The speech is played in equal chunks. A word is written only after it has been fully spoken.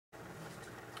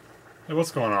Hey,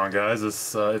 what's going on, guys?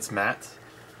 It's Matt.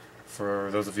 For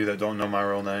those of you that don't know my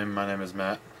real name, my name is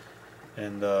Matt,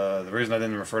 and the reason I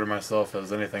didn't refer to myself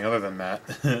as anything other than Matt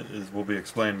is will be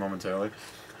explained momentarily.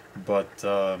 But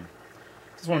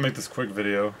just want to make this quick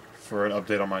video for an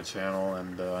update on my channel,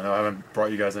 and I know I haven't brought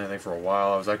you guys anything for a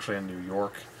while. I was actually in New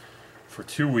York for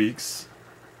 2 weeks,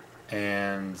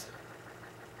 and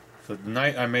the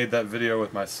night I made that video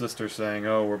with my sister saying,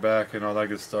 "Oh, we're back" and all that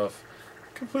good stuff,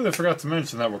 completely forgot to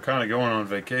mention that we're kind of going on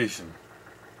vacation.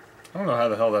 I don't know how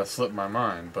the hell that slipped my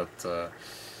mind, but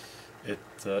it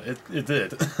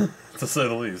did, to say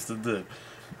the least. It did.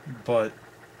 But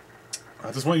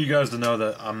I just want you guys to know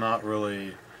that I'm not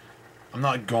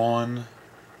gone,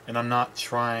 and I'm not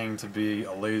trying to be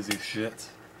a lazy shit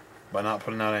by not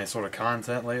putting out any sort of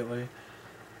content lately.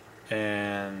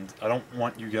 And I don't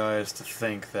want you guys to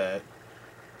think that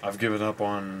I've given up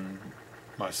on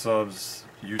my subs,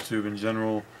 YouTube in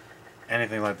general,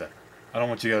 anything like that. I don't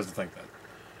want you guys to think that.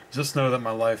 Just know that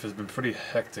my life has been pretty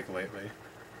hectic lately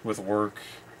with work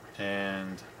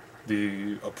and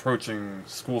the approaching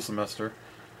school semester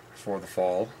for the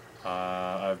fall.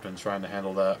 I've been trying to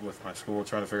handle that with my school,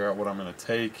 trying to figure out what I'm going to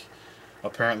take.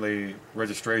 Apparently,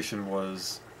 registration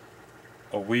was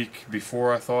a week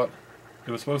before I thought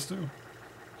it was supposed to.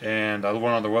 And I went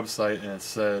on their website and it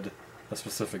said a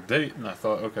specific date, and I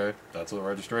thought, okay, that's the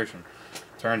registration.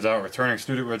 Turns out returning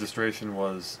student registration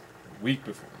was a week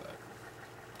before that.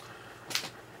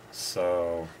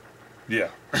 So,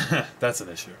 yeah, that's an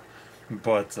issue.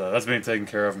 But that's being taken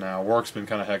care of now. Work's been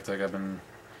kind of hectic. Haven't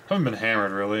been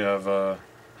hammered really. I've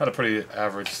had a pretty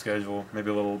average schedule,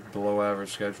 maybe a little below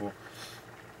average schedule.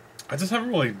 I just haven't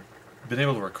really been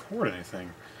able to record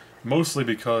anything. Mostly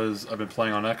because I've been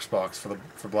playing on Xbox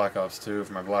for Black Ops 2,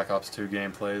 for my Black Ops 2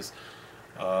 gameplays.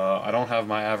 I don't have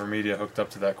my AverMedia hooked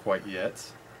up to that quite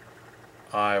yet.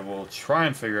 I will try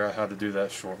and figure out how to do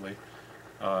that shortly.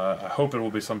 I hope it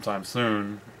will be sometime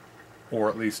soon, or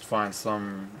at least find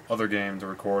some other game to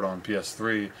record on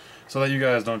PS3, so that you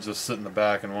guys don't just sit in the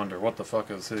back and wonder what the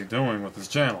fuck is he doing with his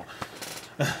channel.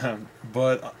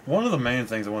 But one of the main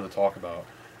things I wanted to talk about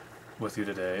with you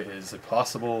today is a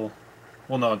possible...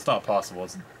 Well, no, it's not possible.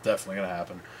 It's definitely going to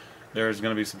happen. There's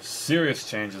going to be some serious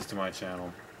changes to my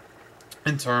channel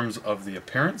in terms of the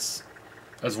appearance,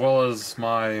 as well as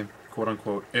my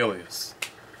quote-unquote alias.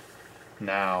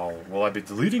 Now, will I be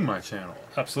deleting my channel?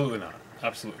 Absolutely not.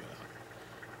 Absolutely not.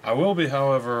 I will be,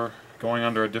 however, going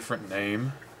under a different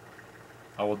name.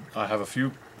 I have a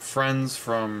few friends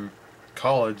from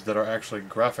college that are actually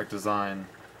graphic design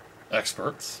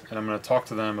experts, and I'm going to talk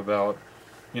to them about,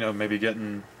 maybe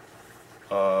getting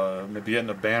a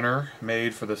banner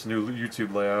made for this new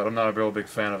YouTube layout. I'm not a real big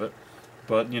fan of it,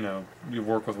 but you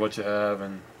work with what you have,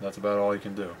 and that's about all you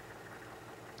can do.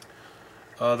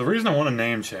 The reason I want a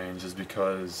name change is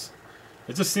because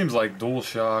it just seems like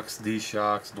DualShocks,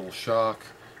 D-Shocks, DualShock,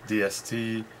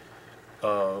 DST,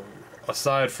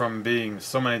 aside from being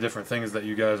so many different things that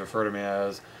you guys refer to me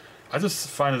as, I just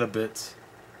find it a bit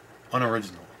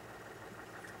unoriginal.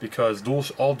 Because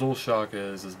all DualShock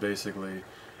is basically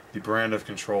the brand of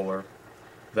controller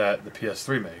that the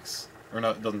PS3 makes. Or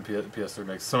not, doesn't PS3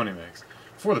 make, Sony makes,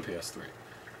 for the PS3.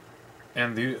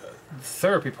 And the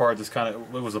therapy part just kind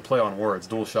of, it was a play on words,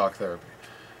 DualShock Therapy.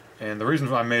 And the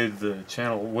reason I made the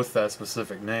channel with that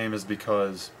specific name is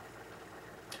because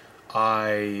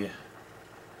I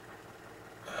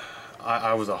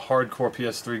was a hardcore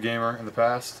PS3 gamer in the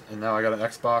past, and now I got an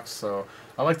Xbox, so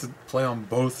I like to play on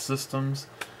both systems.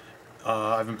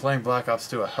 I've been playing Black Ops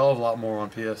 2 a hell of a lot more on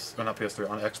on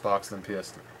Xbox than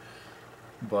PS3.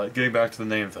 But getting back to the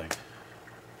name thing.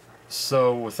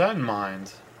 So with that in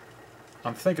mind,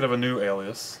 I'm thinking of a new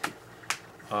alias.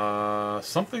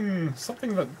 Something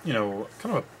that,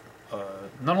 kind of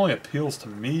not only appeals to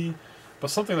me,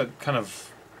 but something that kind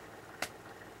of,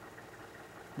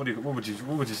 what would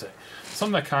you say?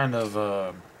 Something that kind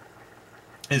of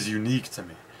is unique to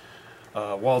me.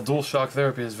 While DualShock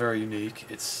Therapy is very unique,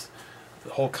 the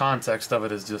whole context of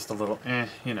it is just a little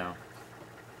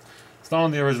It's not on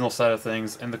the original side of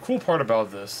things, and the cool part about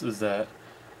this is that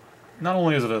not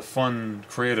only is it a fun,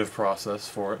 creative process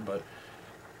for it, but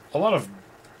a lot of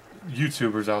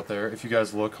YouTubers out there, if you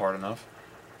guys look hard enough,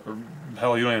 or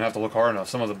hell, you don't even have to look hard enough,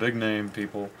 some of the big name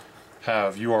people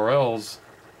have URLs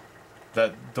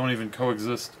that don't even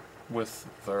coexist with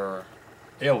their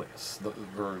alias,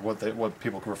 or what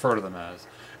people refer to them as.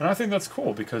 And I think that's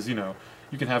cool because,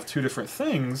 you can have two different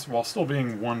things while still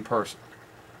being one person.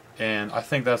 And I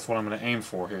think that's what I'm going to aim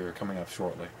for here coming up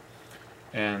shortly.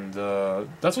 And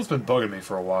that's what's been bugging me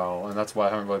for a while, and that's why I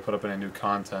haven't really put up any new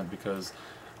content, because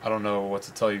I don't know what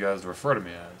to tell you guys to refer to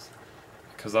me as.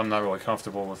 because I'm not really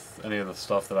comfortable with any of the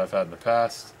stuff that I've had in the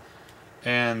past.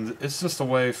 And it's just a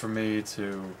way for me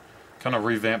to kind of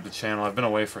revamp the channel. I've been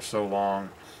away for so long.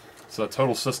 So a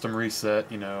total system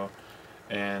reset, you know,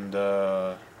 and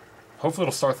hopefully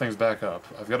it'll start things back up.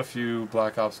 I've got a few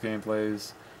Black Ops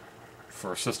gameplays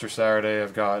for Sister Saturday.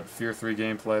 I've got Fear 3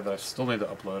 gameplay that I still need to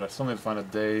upload. I still need to find a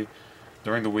day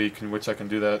during the week in which I can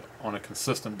do that on a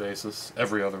consistent basis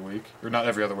every other week. Or not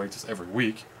every other week, just every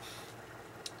week.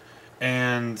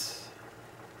 And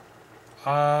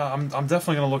I'm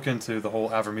definitely going to look into the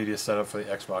whole AverMedia setup for the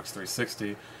Xbox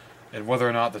 360 and whether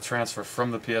or not the transfer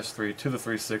from the PS3 to the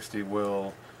 360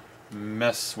 will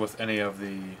mess with any of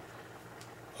the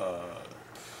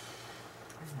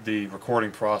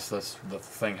recording process the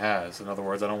thing has. In other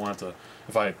words, I don't want it to,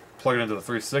 if I plug it into the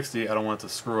 360, I don't want it to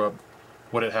screw up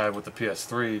what it had with the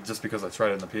PS3 just because I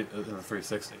tried it in the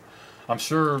 360. I'm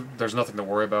sure there's nothing to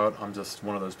worry about. I'm just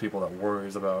one of those people that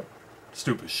worries about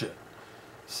stupid shit.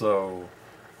 So,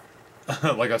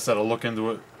 like I said, I'll look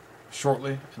into it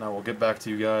shortly, and I will get back to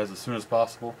you guys as soon as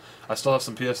possible. I still have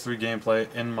some PS3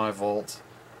 gameplay in my vault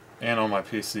and on my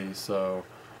PC, so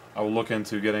I will look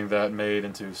into getting that made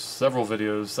into several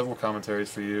videos, several commentaries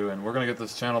for you, and we're going to get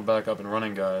this channel back up and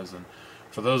running, guys. And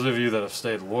for those of you that have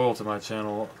stayed loyal to my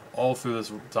channel all through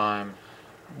this time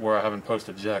where I haven't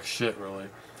posted jack shit, really,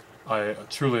 I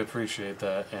truly appreciate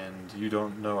that, and you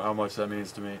don't know how much that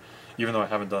means to me, even though I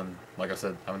haven't done, like I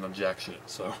said, I haven't done jack shit,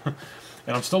 so.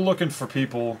 And I'm still looking for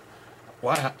people.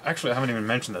 Well, actually, I haven't even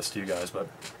mentioned this to you guys, but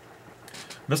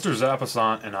Mr.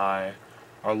 Zappasant and I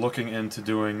are looking into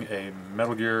doing a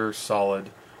Metal Gear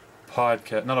Solid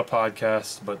podcast, not a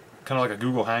podcast, but kind of like a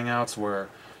Google Hangouts where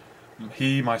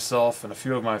he, myself, and a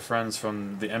few of my friends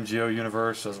from the MGO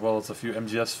universe, as well as a few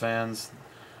MGS fans,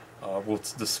 will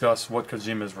discuss what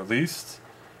Kojima's released,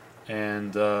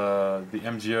 and the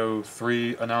MGO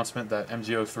 3 announcement that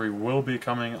MGO 3 will be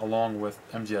coming along with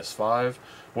MGS 5.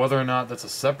 Whether or not that's a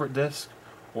separate disc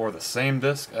or the same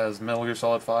disc as Metal Gear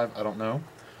Solid 5, I don't know.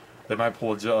 They might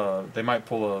pull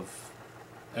a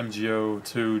MGO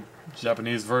 2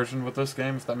 Japanese version with this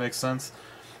game, if that makes sense.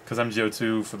 Because MGO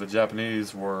 2 for the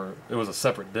Japanese it was a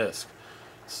separate disc.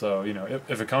 So, you know,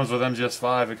 if it comes with MGS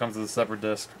 5, it comes with a separate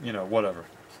disc, you know, whatever.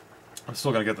 I'm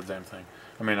still going to get the damn thing.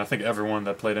 I mean, I think everyone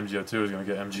that played MGO 2 is going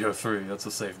to get MGO 3. That's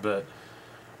a safe bet.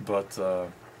 But,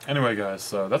 anyway, guys,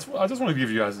 so I just want to give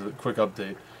you guys a quick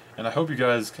update. And I hope you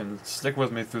guys can stick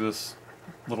with me through this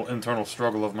little internal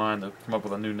struggle of mine to come up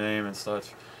with a new name and such.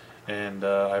 And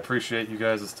I appreciate you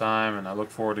guys' time, and I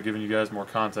look forward to giving you guys more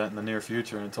content in the near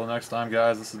future. And until next time,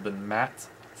 guys, this has been Matt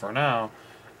for now,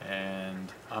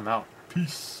 and I'm out.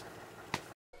 Peace.